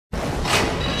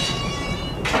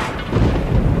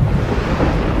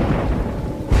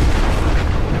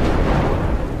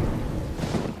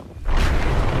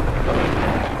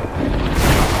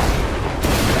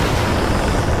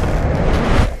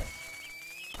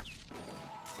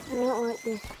I don't like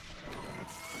this.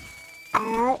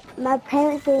 My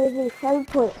parents are using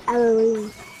 7-point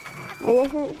Halloween. And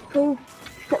this is please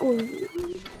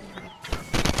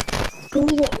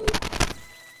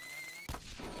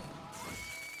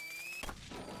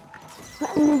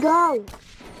let me go.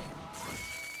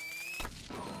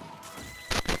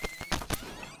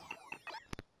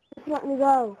 Just let me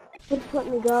go. Just let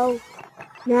me go.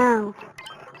 Now.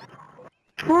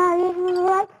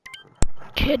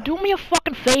 Kid, do me a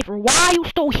fucking favor. Why are you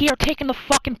still here taking the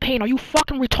fucking pain? Are you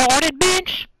fucking retarded,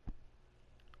 bitch?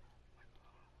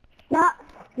 Not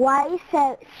why you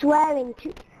swearing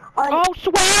to... Oh,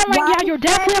 swearing? Yeah, you're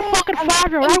definitely a fucking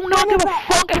 5-year-old. I do not give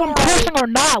a fuck if I'm cursing or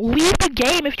not. Leave the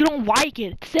game if you don't like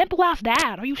it. Simple as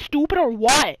that. Are you stupid or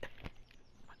what?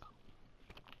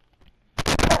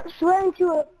 I'm swearing to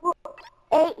a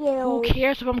 8-year-old. Who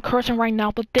cares if I'm cursing right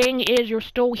now? The thing is, you're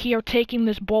still here taking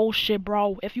this bullshit,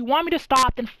 bro. If you want me to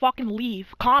stop, then fucking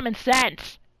leave. Common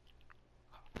sense.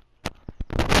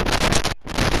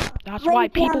 That's why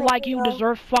people like you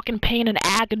deserve fucking pain and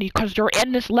agony, cause you're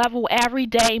in this level every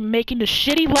day, making the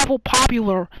shitty level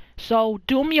popular. So,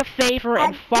 do me a favor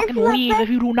and fucking leave if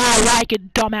you do not like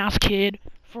it, dumbass kid.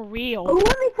 For real.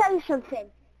 Let me tell you something.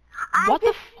 What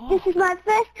the fuck? This is my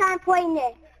first time playing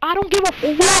this. I don't give a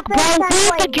fuck, bro.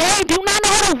 Leave the game. Do you not know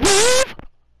how to leave?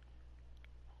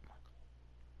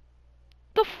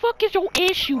 The fuck is your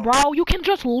issue, bro? You can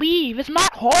just leave. It's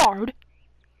not hard.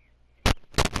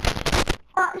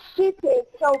 Not stupid,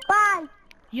 so bye.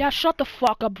 Yeah, shut the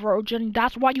fuck up, virgin.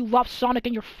 That's why you love Sonic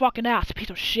in your fucking ass,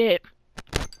 piece of shit.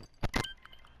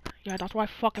 Yeah, that's why I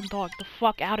fucking thought. The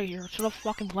fuck out of here. Should've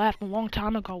fucking left a long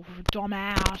time ago,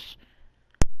 dumbass.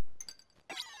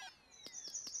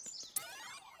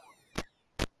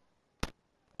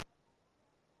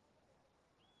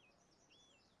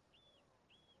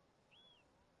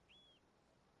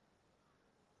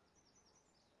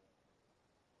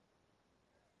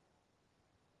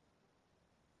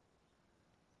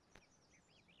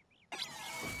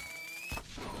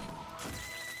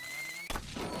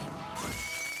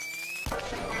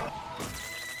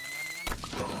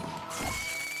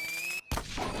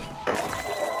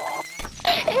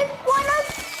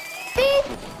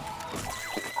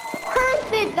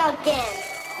 Again.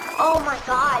 Oh my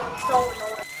god, it's so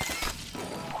annoying.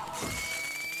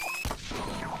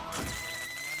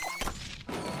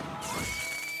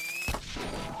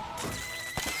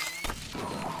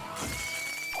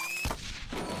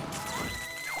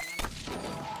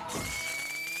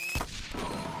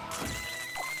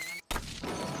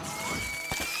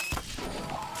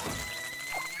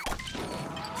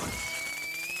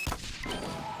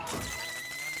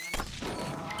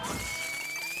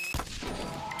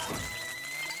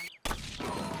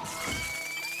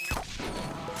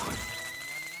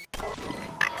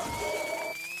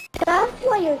 That's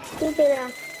why you're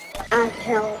stupid as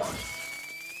hell.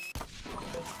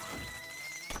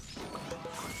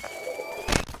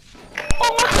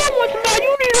 Oh, come on, man,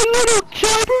 you need a little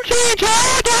temper change,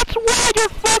 huh? That's why you're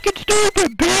fucking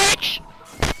stupid, bitch!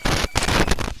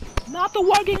 Not the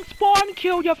one getting spawn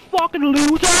killed, you fucking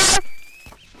loser!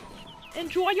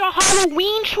 Enjoy your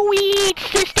Halloween treats,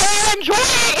 sister! Enjoy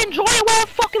it! Enjoy it while it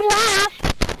fucking lasts!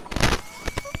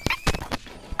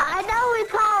 I know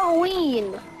it's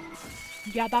Halloween!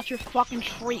 Yeah, that's your fucking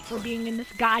treat for being in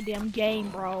this goddamn game,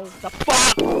 bro. The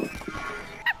fuck?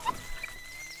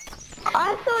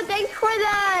 Also, thanks for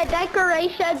the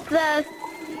decorations, no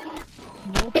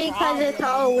because problem. it's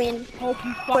Halloween. Hope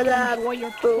you fucking enjoy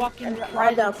your fucking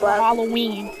present for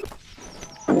Halloween.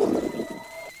 I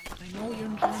know you're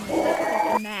enjoying it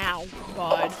fucking now,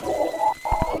 bud.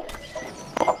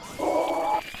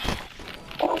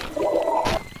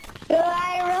 I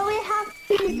really have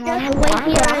to just wait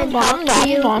here and talk to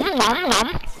you.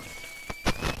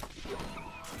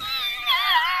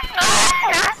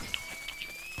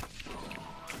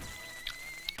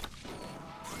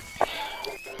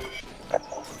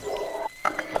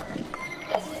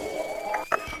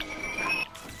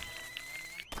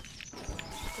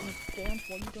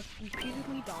 While you just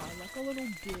repeatedly die like a little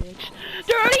bitch.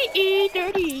 Dirty E!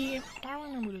 Dirty E! I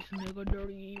remember this nigga,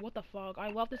 Dirty E. What the fuck?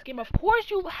 I love this game. Of course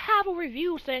you have a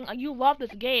review saying you love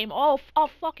this game. Oh,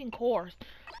 of fucking course.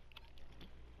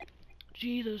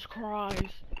 Jesus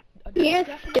Christ. You're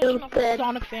Definition of a stupid.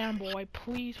 Sonic fanboy.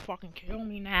 Please fucking kill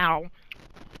me now.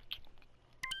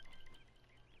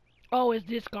 Oh, it's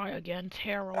this guy again.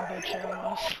 Taro, bitch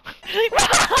ass.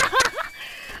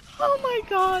 Oh my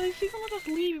god, is he gonna just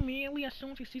leave immediately as soon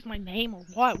as he sees my name or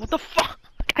what? What the fuck?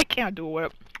 I can't do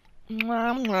it. Wait.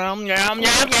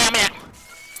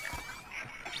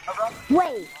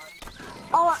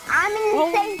 Oh, I'm in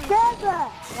the same server? server.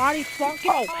 Why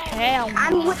fucking oh hell no.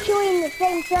 I'm with you in the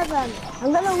same server.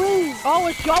 I'm gonna leave. Oh,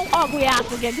 it's your ugly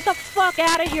ass again. Get the fuck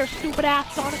out of here, stupid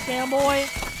ass Sonic fanboy.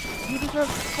 You deserve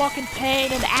fucking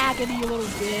pain and agony, you little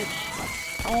bitch.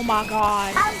 Oh my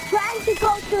god. I'm trying to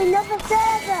go to another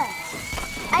server.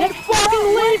 Then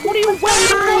fucking leave! What are you waiting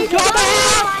for,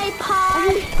 dumbass? Are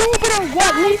you stupid or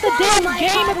what? Leave the damn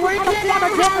game and we're gonna find a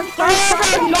different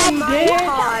server, you dumb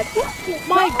bitch!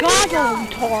 My god, you're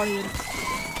retarded.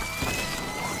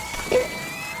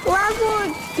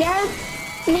 Level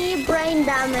gave me brain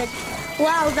damage.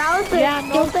 Wow, that was a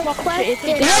stupid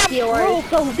question of yours.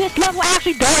 So this level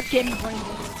actually does give me brain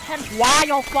damage. Hence why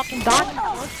y'all fucking dying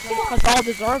because y'all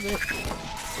deserve it.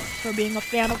 For being a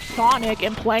fan of Sonic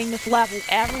and playing this level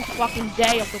every fucking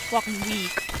day of the fucking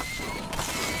week.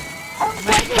 Oh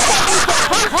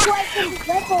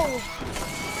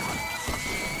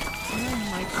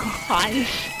my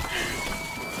gosh.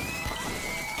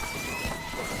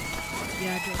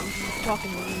 Yeah, dude, you can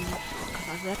fucking leave. Because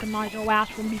I recognize your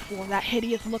ass from before. That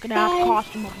hideous looking ass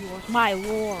costume of yours. My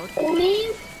lord.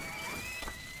 Leave?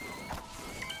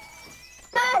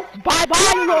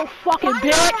 Bye-bye, you little fucking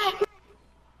bitch!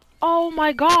 Oh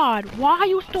my god, why are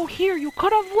you still here? You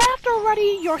could have left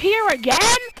already! You're here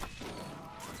again?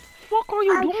 Fuck are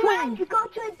you doing? I'm trying to go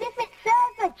to a different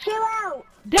server, chill out!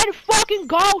 Then fucking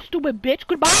go, stupid bitch,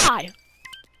 goodbye!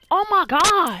 Oh my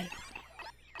god!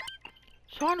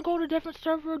 Trying to go to a different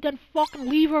server, then fucking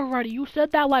leave already. You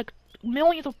said that like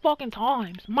millions of fucking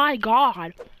times. My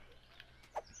god.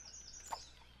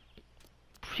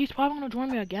 She's probably gonna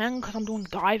join me again because I'm doing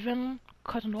diving.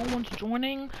 Because no one's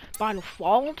joining by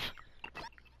default.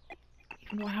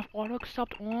 Even though I have auto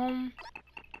accept on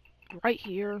right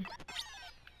here.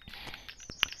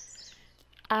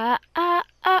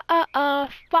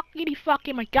 Fuckity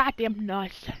fucking my goddamn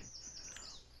nuts.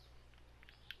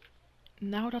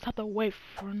 Now I just have to wait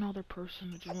for another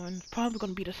person to join. It's probably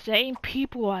gonna be the same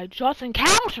people I just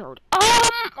encountered.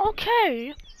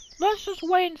 Okay. Let's just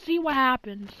wait and see what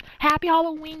happens. Happy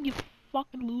Halloween, you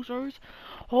fucking losers.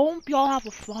 Hope y'all have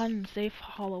a fun and safe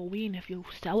Halloween if you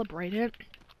celebrate it.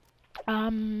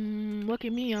 Look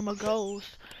at me, I'm a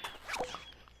ghost.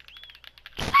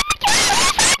 I'm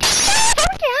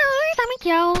a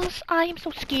ghost. I am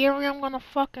so scary, I'm gonna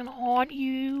fucking haunt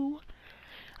you.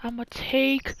 I'm gonna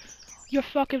take your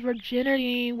fucking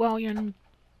virginity while you're in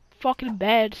fucking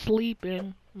bed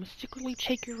sleeping. I'm gonna secretly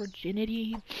take your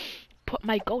virginity. Put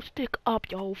my ghost stick up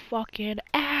your fucking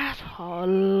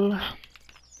asshole.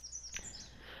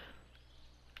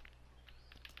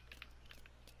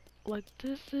 Like,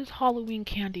 this is Halloween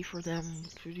candy for them,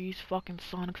 for these fucking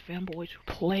Sonic fanboys who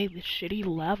play this shitty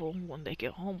level when they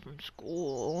get home from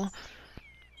school.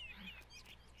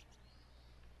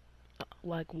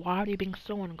 Like, why are they being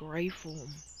so ungrateful?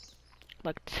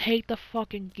 Like, take the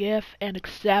fucking gift and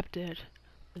accept it,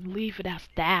 and leave it as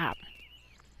that.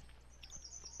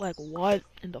 Like, what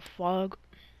in the fuck?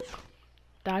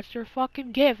 That's your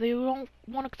fucking gift. If you don't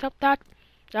want to accept that,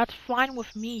 that's fine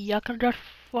with me. You can just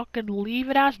fucking leave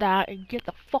it as that and get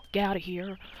the fuck out of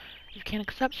here. If you can't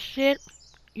accept shit,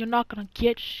 you're not gonna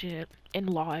get shit in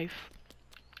life.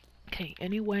 Okay,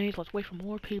 anyways, let's wait for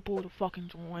more people to fucking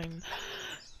join.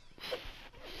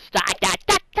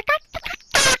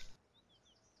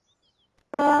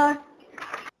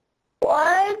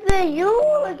 Why is it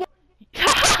you again?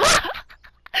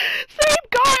 Same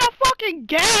guy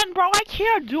again, bro. I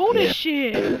can't do this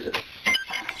shit.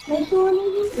 Bro, what in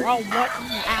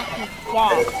the actual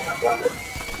fuck?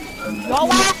 Go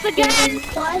ass again?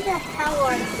 Why the hell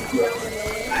are you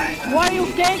doing? What do you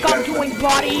think I'm doing,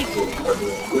 buddy?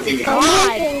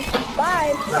 God.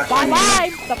 Bye. Bye.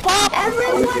 The fuck?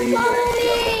 Everyone follow me!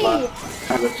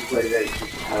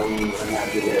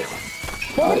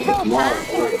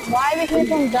 Why?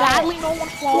 Because I'm Sadly, no one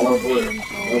follows me.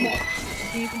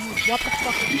 What the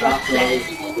fuck is that?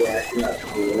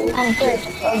 I'm good.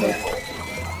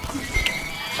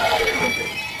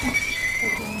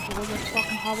 Enjoy this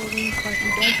fucking Halloween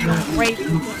present. Don't feel great.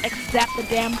 Just accept the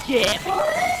damn gift. Like,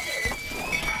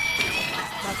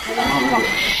 holy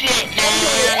fucking shit,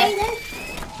 man.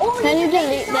 Can you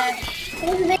delete that?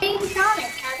 His name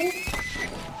Sonic, Abby.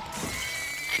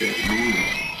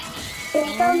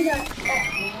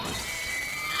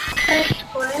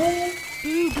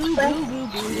 Boo boo boo boo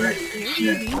boo.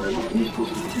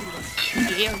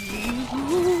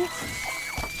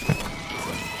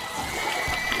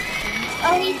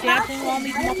 Oh, he's dancing on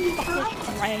these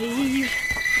motherfuckers' grave.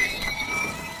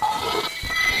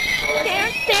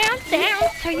 Dance, dance,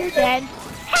 dance till you're dead.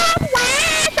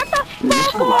 Halfway! Shut the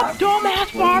fuck up, dumbass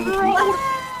 5-year-old!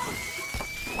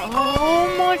 Oh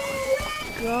my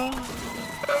god.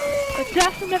 The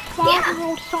definite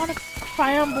 5-year-old Sonic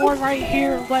fanboy right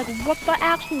here. Like, what the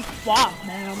actual fuck,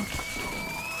 man?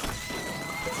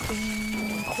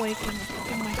 Quaking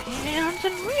in my hands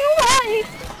in real life.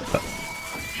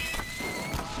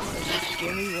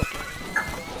 Scary looking.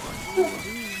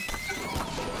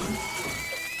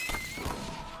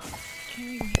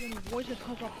 Can't even hear the voices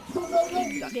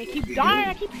because they keep dying.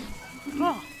 I keep.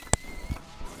 Oh.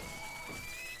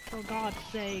 For God's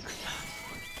sakes.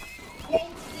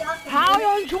 How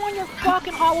you enjoying your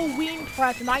fucking Halloween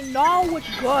present? I know it's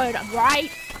good,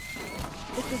 right?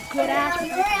 It's a good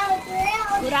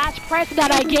ass present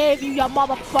that I gave you, you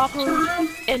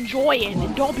motherfuckers. Enjoy it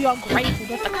and don't be ungrateful.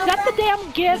 Just accept the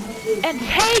damn gift and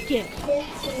take it.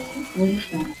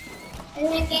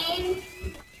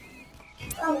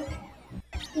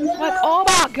 Like, oh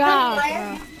my god,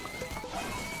 bro.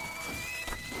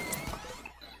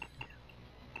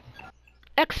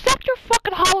 Accept your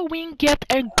fucking Halloween gift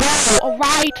and go,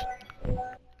 alright?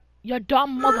 You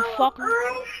dumb motherfucker.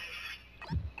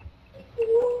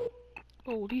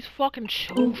 Oh, these fucking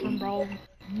children, bro.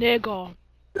 Nigga.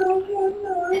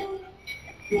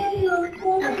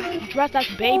 Dressed as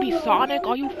Baby Sonic?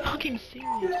 Are you fucking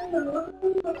serious?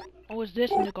 Oh, is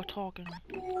this nigga talking?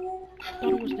 I thought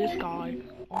it was this guy.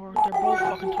 Or they're both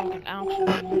fucking talking, actually.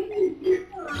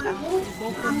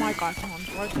 Both are mic icons,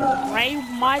 right? The gray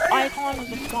mic icon is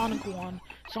the Sonic one.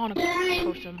 Sonic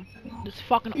person. This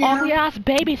fucking ugly ass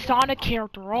Baby Sonic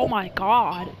character, oh my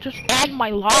god. Just end my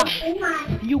life.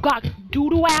 You got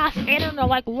doo-doo ass internet,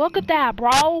 like, look at that,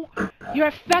 bro. You're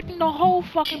affecting the whole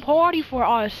fucking party for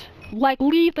us. Like,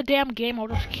 leave the damn game, I'll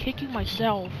just kick you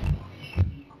myself.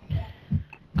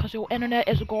 Cause your internet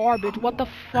is garbage. What the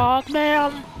fuck,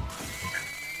 man?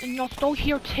 And you're still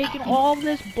here taking all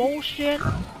this bullshit?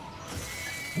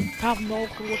 I have no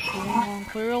clue what's going on.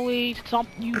 Clearly,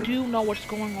 you do know what's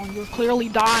going on. You're clearly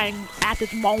dying at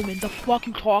this moment. The fuck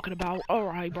you talking about?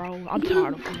 Alright, bro. I'm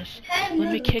tired of this.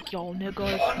 Let me kick y'all,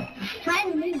 niggas.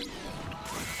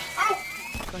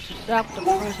 Let's accept the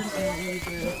present and leave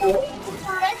it.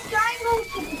 Let's try and go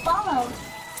follow.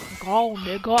 Go,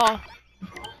 nigga.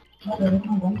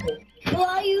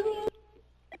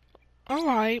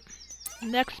 Alright.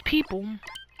 Next people.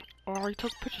 Already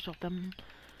took pictures of them.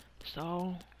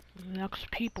 So,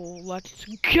 next people, let's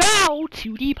go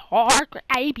to the park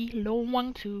I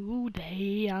belong to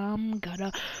today. I'm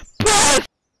gonna burst.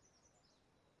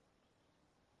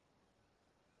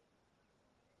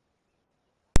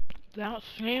 That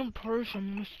same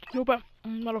person, stupid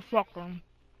motherfucker.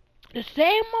 The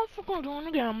same motherfucker doing it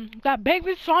again. That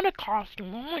Baby Sonic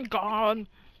costume, oh my god.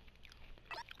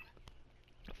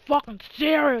 Fucking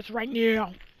serious right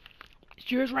now.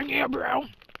 Serious right now, bro.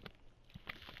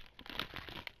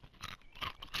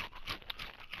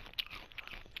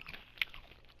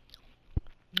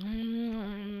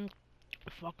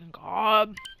 Fucking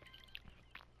god.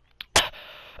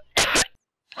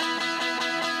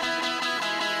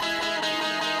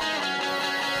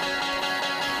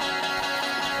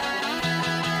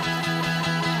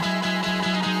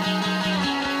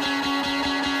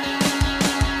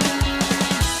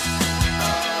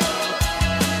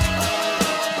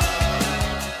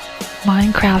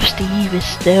 Minecraft Steve is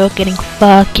still getting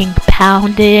fucking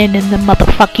pounded in the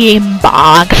motherfucking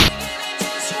box.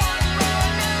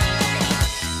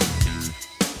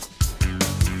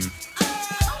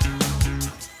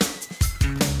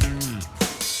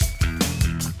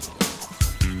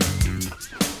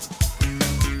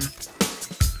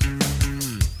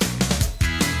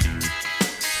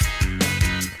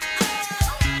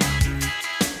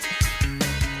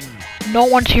 No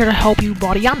one's here to help you,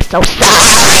 buddy. I'm so sorry.